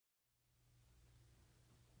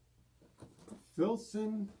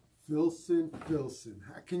Filson, Filson, Filson.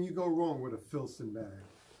 How can you go wrong with a Filson bag?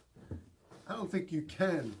 I don't think you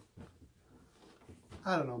can.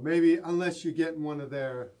 I don't know, maybe unless you're getting one of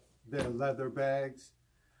their leather bags.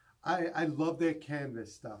 I love their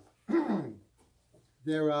canvas stuff.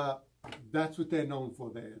 That's what they're known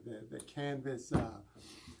for. Their canvas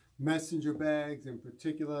messenger bags in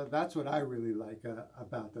particular. That's what I really like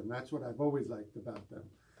about them. That's what I've always liked about them.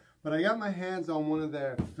 But I got my hands on one of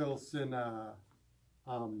their Filson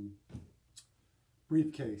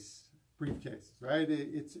briefcases, right?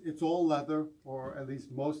 It's all leather, or at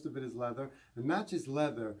least most of it is leather, and not just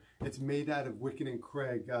leather. It's made out of Wicket and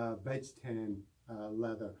Craig veg tan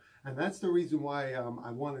leather, and that's the reason why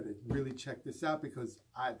I wanted to really check this out, because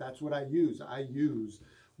that's what I use. I use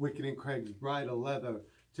Wicket and Craig's bridle leather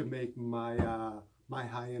to make my my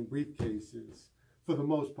high-end briefcases. For the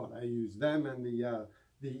most part, I use them and the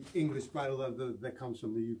English bridle leather that comes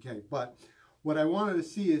from the UK. But what I wanted to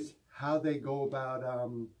see is how they go about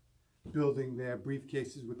building their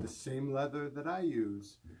briefcases with the same leather that I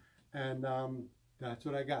use, and that's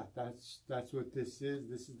what I got. That's what this is.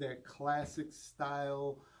 This is their classic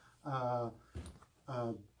style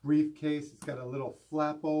briefcase. It's got a little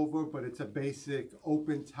flap over, but it's a basic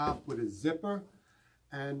open top with a zipper,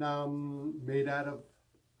 and made out of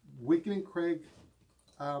Wicket and Craig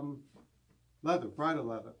leather, bridle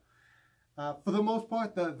leather. For the most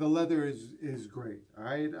part, the leather is great. All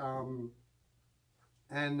right.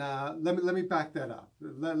 Let me back that up.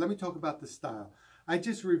 Let me talk about the style. I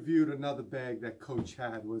just reviewed another bag that Coach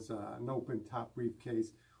had, was an open top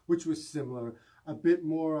briefcase, which was similar, a bit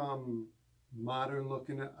more modern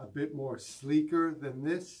looking, a bit more sleeker than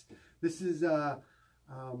this. This is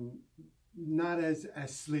not as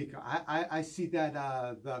sleeker. I see that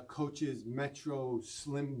the Coach's Metro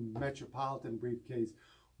Slim Metropolitan briefcase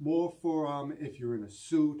more for if you're in a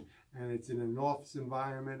suit and it's in an office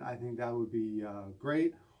environment. I think that would be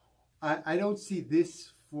great. I don't see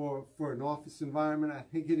this for an office environment. I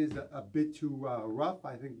think it is a bit too rough.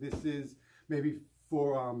 I think this is maybe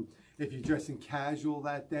for if you're dressing casual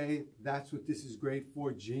that day. That's what this is great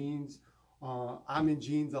for. Jeans. I'm in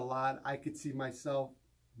jeans a lot. I could see myself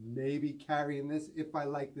maybe carrying this if I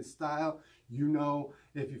like the style. You know,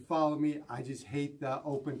 if you follow me, I just hate the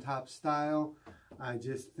open top style. I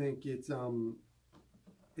just think it's I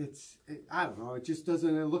don't know, it just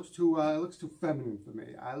doesn't, it looks too feminine for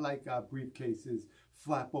me. I like briefcases,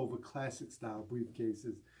 flap over classic style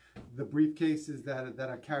briefcases. The briefcases that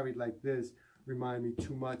are carried like this remind me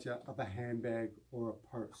too much of a handbag or a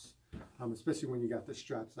purse, especially when you got the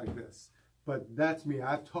straps like this. But that's me.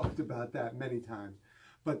 I've talked about that many times.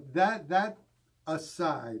 But that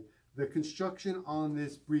aside, the construction on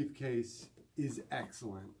this briefcase is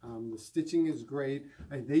excellent. The stitching is great.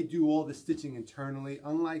 They do all the stitching internally,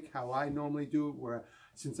 unlike how I normally do it, where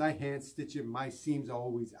since I hand stitch it, my seams are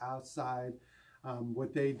always outside.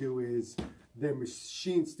 What they do is they're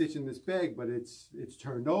machine stitching this bag, but it's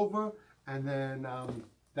turned over, and then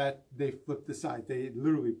that they flip the side. They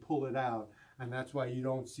literally pull it out, and that's why you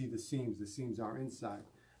don't see the seams. The seams are inside.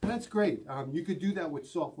 And that's great. You could do that with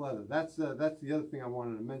soft leather. That's the other thing I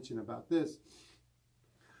wanted to mention about this.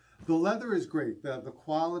 The leather is great. The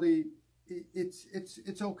quality, it's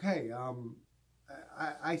okay.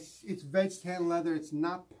 It's veg tan leather. It's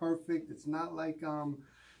not perfect. It's not like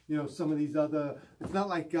you know, some of these other. It's not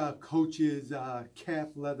like Coach's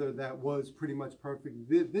calf leather that was pretty much perfect.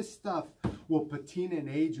 This stuff will patina and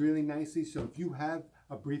age really nicely. So if you have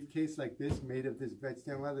a briefcase like this made of this veg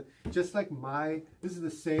tan leather, just like this is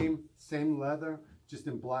the same leather, just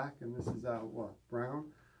in black, and this is what,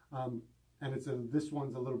 brown. And this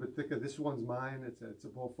one's a little bit thicker. This one's mine. It's a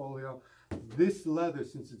portfolio. This leather,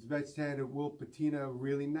 since it's veg tan, it will patina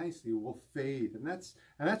really nicely. It will fade, and that's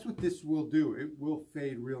what this will do. It will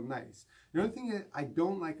fade real nice. The only thing that I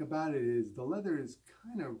don't like about it is the leather is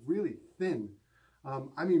kind of really thin.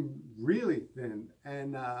 I mean, really thin,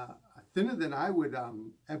 and thinner than I would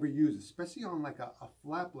ever use, especially on like a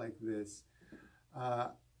flap like this.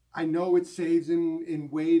 I know it saves in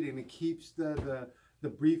weight and it keeps the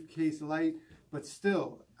briefcase light, but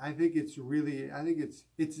still, I think it's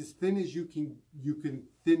as thin as you can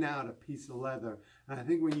thin out a piece of leather. And I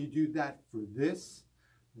think when you do that for this,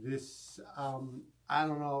 I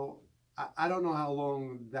don't know how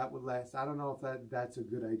long that would last. I don't know if that's a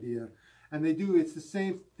good idea. And it's the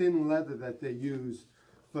same thin leather that they use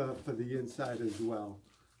for the inside as well.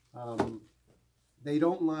 They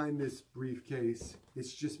don't line this briefcase.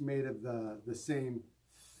 It's just made of the same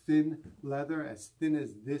thin leather, as thin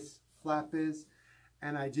as this flap is,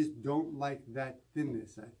 and I just don't like that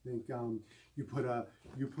thinness. I think you put a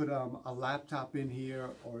laptop in here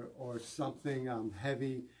or something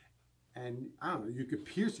heavy, and I don't know, you could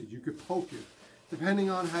pierce it, you could poke it, depending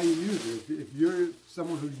on how you use it. If you're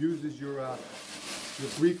someone who uses your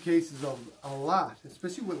briefcases a lot,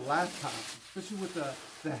 especially with laptops, especially with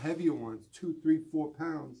the heavier ones, 2, 3, 4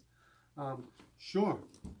 pounds, sure,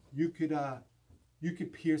 you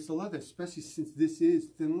could pierce the leather, especially since this is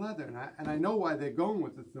thin leather. And I know why they're going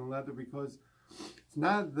with the thin leather, because it's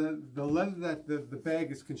not the leather that the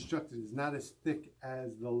bag is constructed is not as thick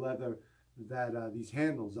as the leather that these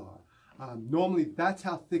handles are. Normally, that's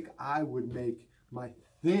how thick I would make my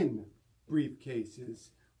thin briefcases,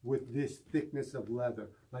 with this thickness of leather,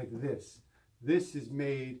 like this. This is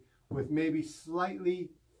made with maybe slightly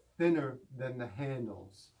thinner than the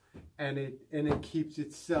handles, and it keeps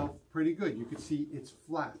itself pretty good. You can see it's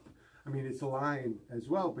flap. I mean, it's lined as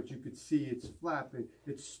well, but you could see it's flap.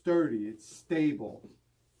 It's sturdy. It's stable.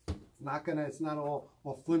 It's not all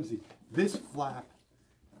flimsy. This flap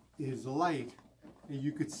is light, and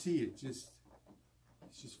you could see it's just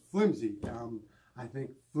flimsy. I think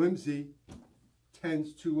flimsy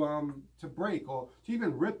tends to break or to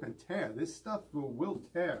even rip and tear. This stuff will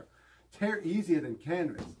tear easier than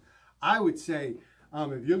canvas. I would say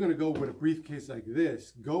if you're going to go with a briefcase like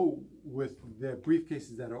this, go with the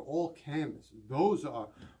briefcases that are all canvas. Those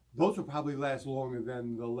will probably last longer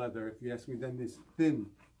than the leather, if you ask me, than this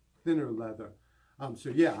thinner leather. So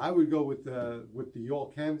yeah, I would go with the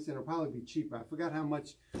all canvas, and it'll probably be cheaper. I forgot how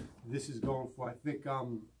much this is going for. I think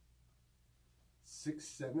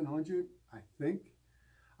 $600-700, I think.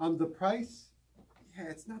 The price, yeah,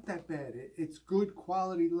 it's not that bad. It's good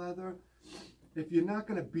quality leather. If you're not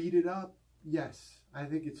going to beat it up, yes, I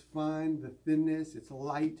think it's fine. The thinness, it's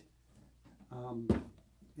light.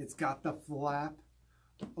 It's got the flap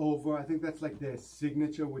over. I think that's like their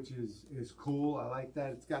signature, which is cool. I like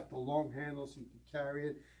that. It's got the long handle so you can carry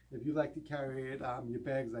it. If you like to carry it, your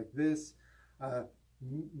bags like this,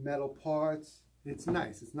 metal parts. It's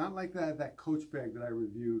nice. It's not like that Coach bag that I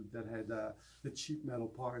reviewed that had the cheap metal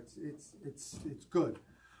parts. It's good.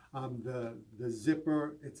 The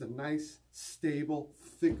zipper, it's a nice, stable,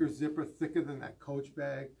 thicker zipper, thicker than that Coach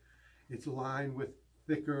bag. It's lined with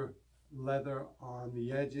thicker leather on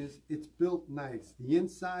the edges. It's built nice. The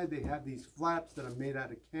inside, they have these flaps that are made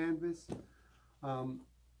out of canvas.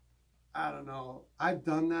 I don't know. I've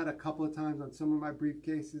done that a couple of times on some of my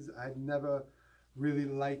briefcases. I've never really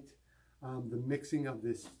liked the mixing of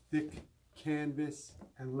this thick canvas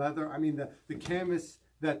and leather. I mean, the canvas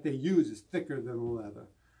that they use is thicker than the leather.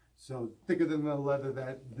 So thicker than the leather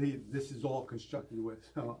that this is all constructed with.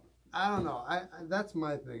 So I don't know. That's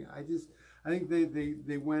my thing. I think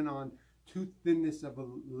they went on too thinness of a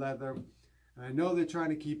leather. And I know they're trying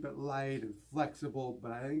to keep it light and flexible,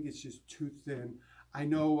 but I think it's just too thin. I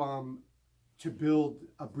know to build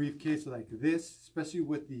a briefcase like this, especially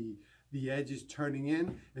with the edges turning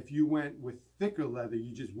in, if you went with thicker leather,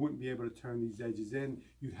 you just wouldn't be able to turn these edges in.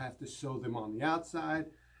 You'd have to sew them on the outside,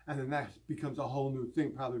 and then that becomes a whole new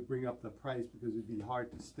thing, probably bring up the price because it'd be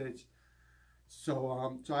hard to stitch.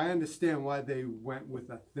 So so I understand why they went with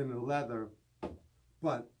a thinner leather,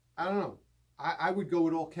 but I don't know. I would go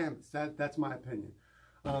with all canvas. That's my opinion.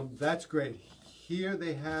 That's great. Here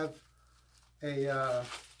they have a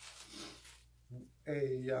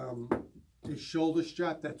shoulder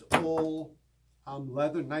strap that's all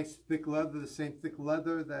leather, nice thick leather, the same thick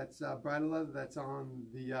leather that's bridle leather that's on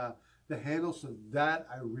the handle. So that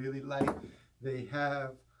I really like. They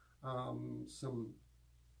have some,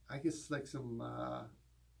 I guess like some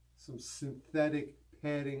synthetic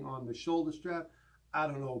padding on the shoulder strap. I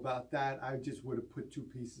don't know about that. I just would have put 2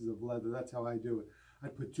 pieces of leather. That's how I do it. I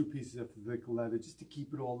put 2 pieces of thick leather just to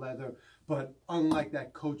keep it all leather. But unlike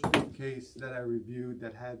that Coach briefcase that I reviewed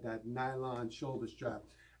that had that nylon shoulder strap,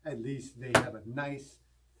 at least they have a nice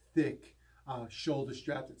thick shoulder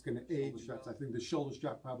strap that's going to age straps. I think the shoulder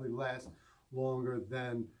strap probably lasts longer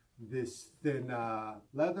than this thin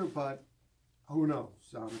leather, but who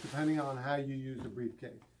knows? Depending on how you use the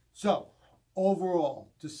briefcase. So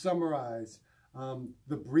overall, to summarize,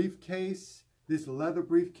 the briefcase, this leather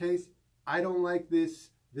briefcase, I don't like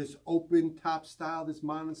this open top style, this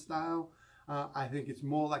modern style. I think it's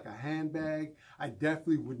more like a handbag. I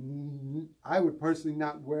would personally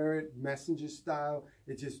not wear it messenger style.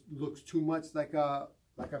 It just looks too much like a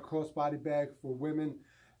crossbody bag for women.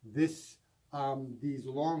 These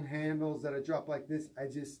long handles that are dropped like this,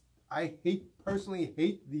 I personally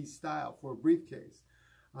hate these style for a briefcase.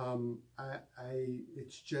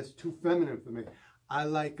 It's just too feminine for me. I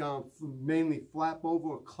like mainly flap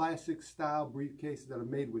over or classic style briefcases that are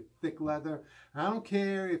made with thick leather. And I don't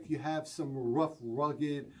care if you have some rough,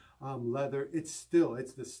 rugged leather. It's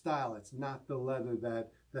the style. It's not the leather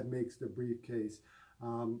that makes the briefcase.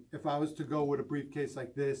 If I was to go with a briefcase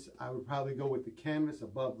like this, I would probably go with the canvas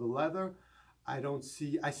above the leather. I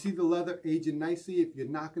see the leather aging nicely. If you're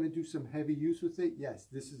not going to do some heavy use with it, yes,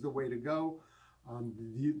 this is the way to go.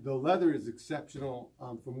 The leather is exceptional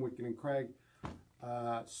from Wicket and Craig.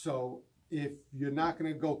 So if you're not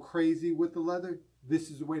going to go crazy with the leather,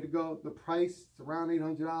 this is the way to go. The price is around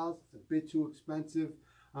 $800. It's a bit too expensive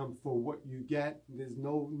for what you get. There's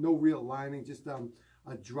no real lining, just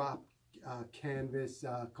a drop canvas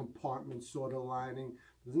compartment sort of lining.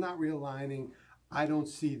 There's not real lining. I don't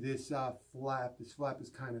see this flap. This flap is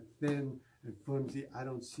kind of thin and flimsy. I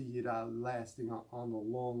don't see it lasting on the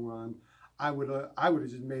long run. I would have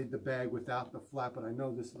just made the bag without the flap, but I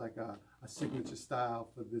know this is like a signature style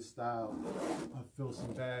for this style of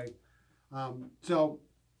Filson bag. So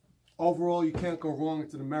overall, you can't go wrong.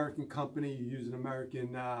 It's an American company. You use an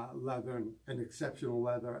American leather, and exceptional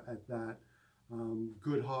leather at that.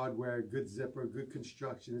 Good hardware, good zipper, good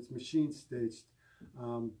construction. It's machine stitched,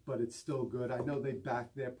 but it's still good. I know they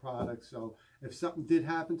back their product, so if something did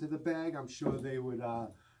happen to the bag, I'm sure they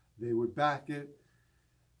would back it.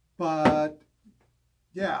 But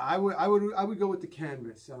yeah, I would go with the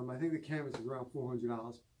canvas. I think the canvas is around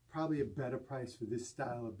 $400. Probably a better price for this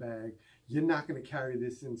style of bag. You're not going to carry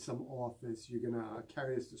this in some office. You're going to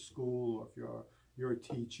carry this to school, or if you're a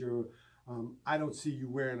teacher. I don't see you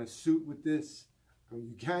wearing a suit with this.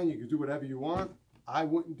 You can do whatever you want. I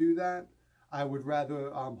wouldn't do that. I would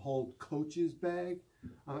rather hold Coach's bag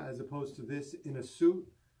as opposed to this in a suit.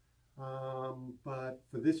 But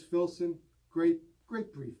for this Filson, great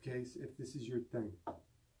briefcase if this is your thing.